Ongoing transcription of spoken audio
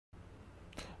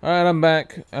Alright, I'm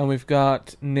back, and we've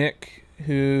got Nick,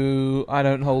 who I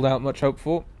don't hold out much hope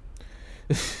for.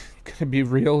 Gonna be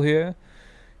real here.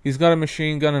 He's got a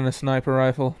machine gun and a sniper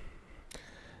rifle.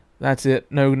 That's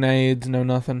it. No nades, no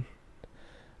nothing.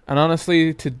 And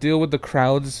honestly, to deal with the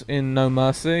crowds in No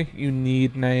Mercy, you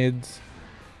need nades.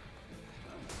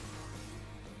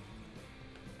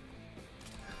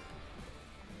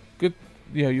 Good.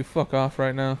 Yeah, you fuck off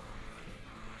right now.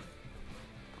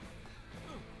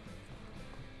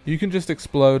 You can just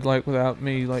explode, like, without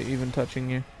me, like, even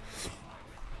touching you.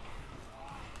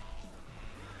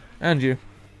 And you.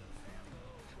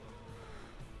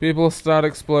 People start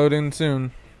exploding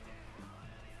soon.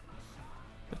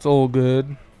 It's all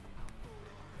good.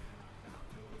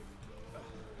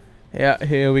 Yeah,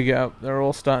 here we go. They're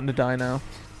all starting to die now.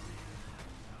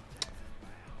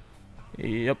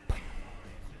 Yep.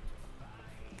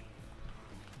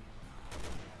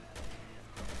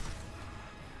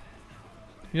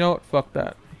 You know what? Fuck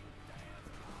that.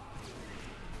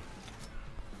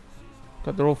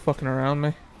 God, they're all fucking around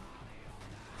me.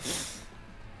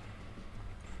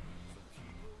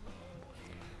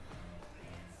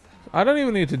 I don't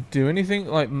even need to do anything,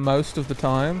 like, most of the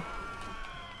time.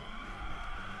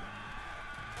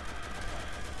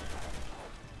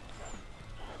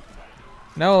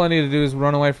 Now all I need to do is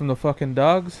run away from the fucking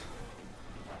dogs.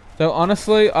 Though,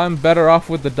 honestly, I'm better off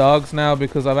with the dogs now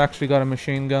because I've actually got a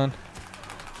machine gun.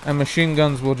 And machine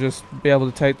guns will just be able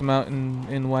to take them out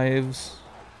in waves.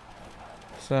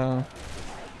 So...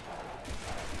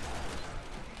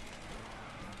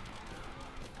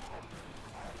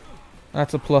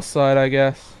 that's a plus side, I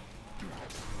guess.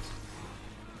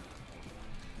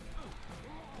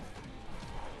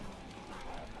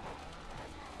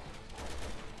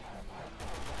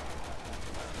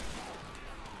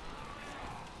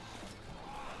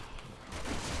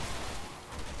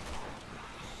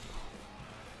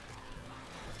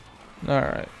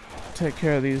 Alright. Take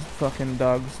care of these fucking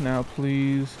dogs now,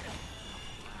 please.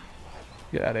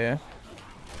 Get out of here.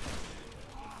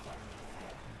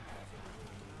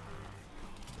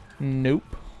 Nope.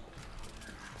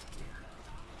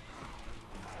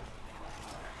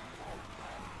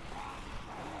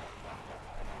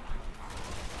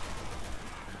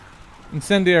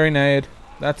 Incendiary nade.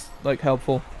 That's, like,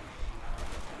 helpful.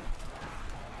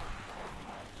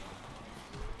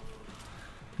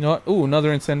 You know what? Ooh,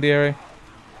 another incendiary.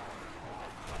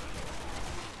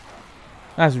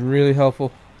 That's really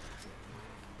helpful.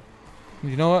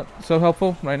 You know what? So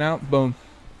helpful right now. Boom.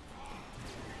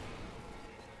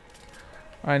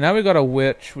 Alright, now we got a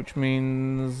witch, which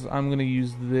means I'm gonna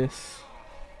use this.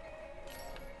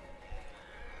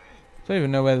 I don't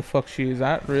even know where the fuck she is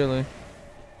at, really.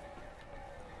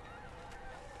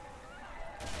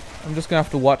 I'm just gonna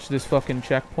have to watch this fucking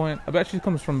checkpoint. I bet she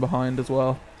comes from behind as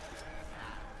well.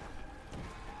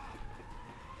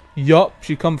 Yup,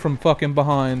 she come from fucking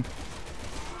behind.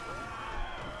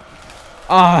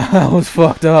 Ah, that was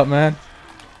fucked up, man.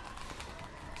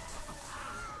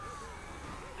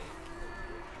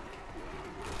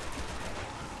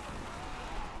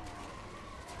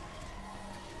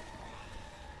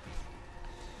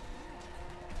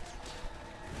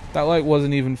 That, like,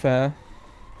 wasn't even fair.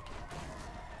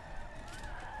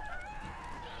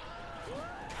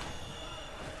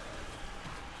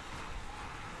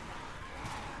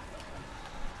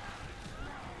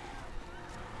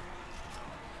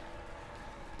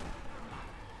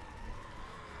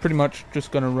 Pretty much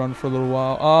just gonna run for a little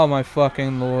while. Oh my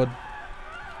fucking lord.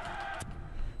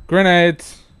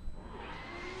 Grenades!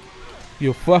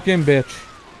 You fucking bitch.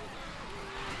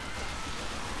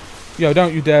 Yo,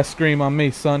 don't you dare scream on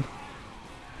me, son.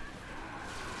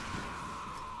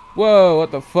 Whoa,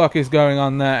 what the fuck is going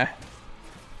on there?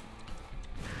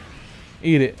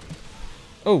 Eat it.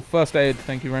 Oh, first aid,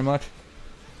 thank you very much.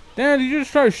 Damn, did you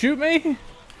just try to shoot me?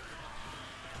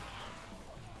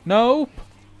 Nope.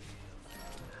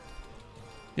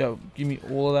 Yo, give me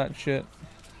all of that shit.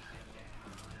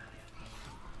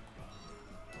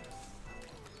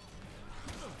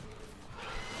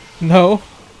 No.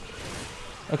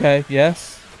 Okay,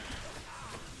 yes.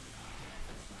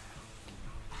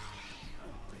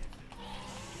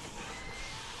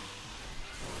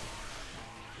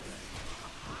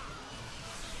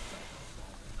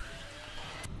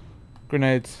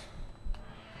 Grenades.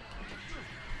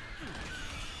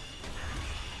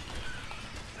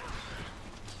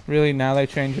 Really? Now they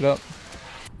change it up?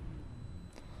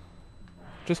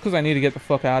 Just because I need to get the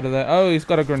fuck out of there. Oh, he's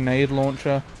got a grenade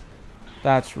launcher.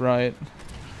 That's right.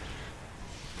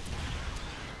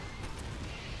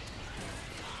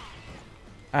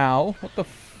 Ow. What the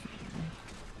f...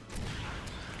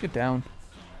 Get down.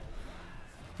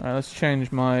 Alright, let's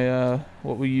change my,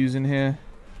 what we use in here.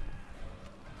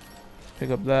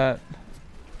 Pick up that.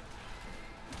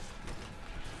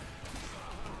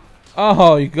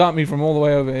 Oh, you got me from all the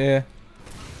way over here.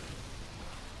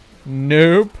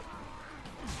 Nope.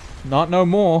 Not no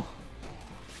more.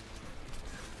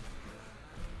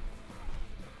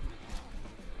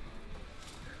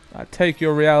 I take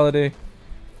your reality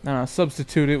and I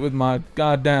substitute it with my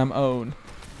goddamn own.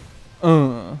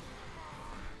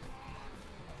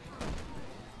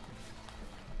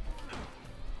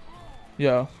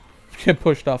 Yo, get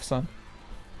pushed off, son.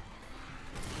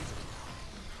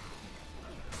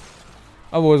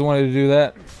 I've always wanted to do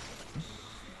that.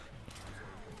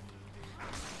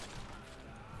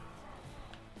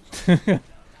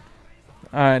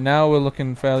 Alright, now we're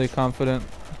looking fairly confident.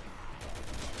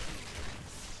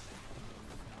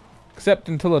 Except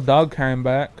until a dog came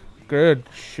back. Good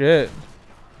shit.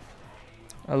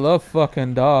 I love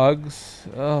fucking dogs.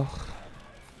 Ugh.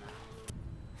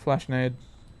 Flash nade.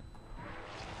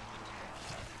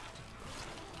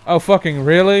 Oh, fucking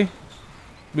really?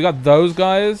 We got those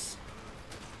guys?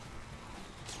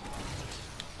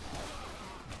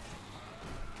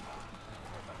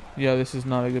 Yeah, this is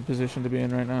not a good position to be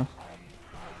in right now.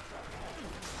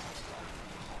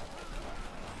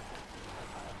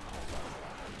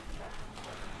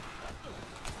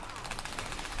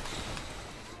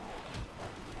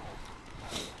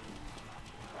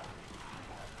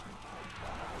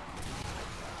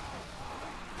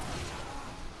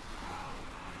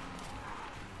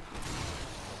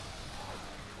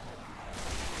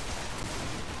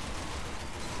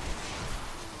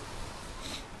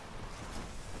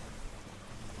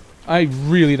 I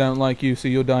really don't like you, so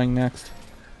you're dying next.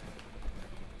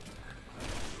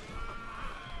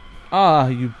 Ah,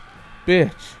 you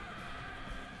bitch.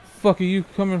 Fuck are you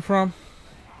coming from?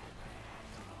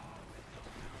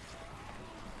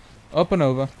 Up and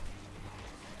over.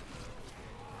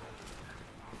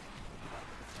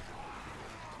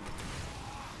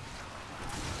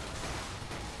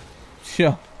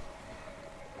 Yeah.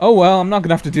 Oh well, I'm not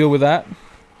gonna have to deal with that.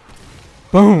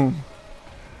 Boom.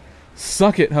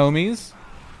 Suck it, homies.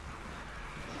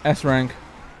 S rank.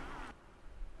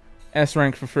 S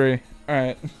rank for free.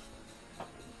 Alright.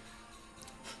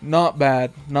 Not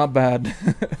bad. Not bad.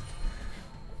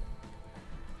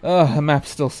 Ugh, the map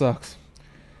still sucks.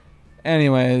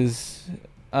 Anyways,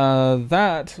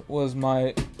 that was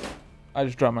my... I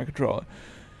just dropped my controller.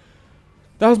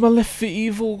 That was my Left 4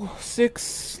 Evil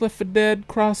 6, Left 4 Dead,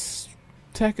 cross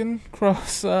Tekken,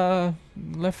 cross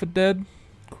Left 4 Dead,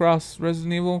 cross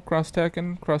Resident Evil, cross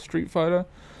Tekken, cross Street Fighter.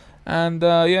 And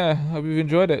yeah, hope you've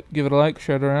enjoyed it. Give it a like,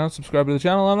 share it around, subscribe to the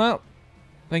channel. I'm out.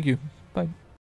 Thank you. Bye.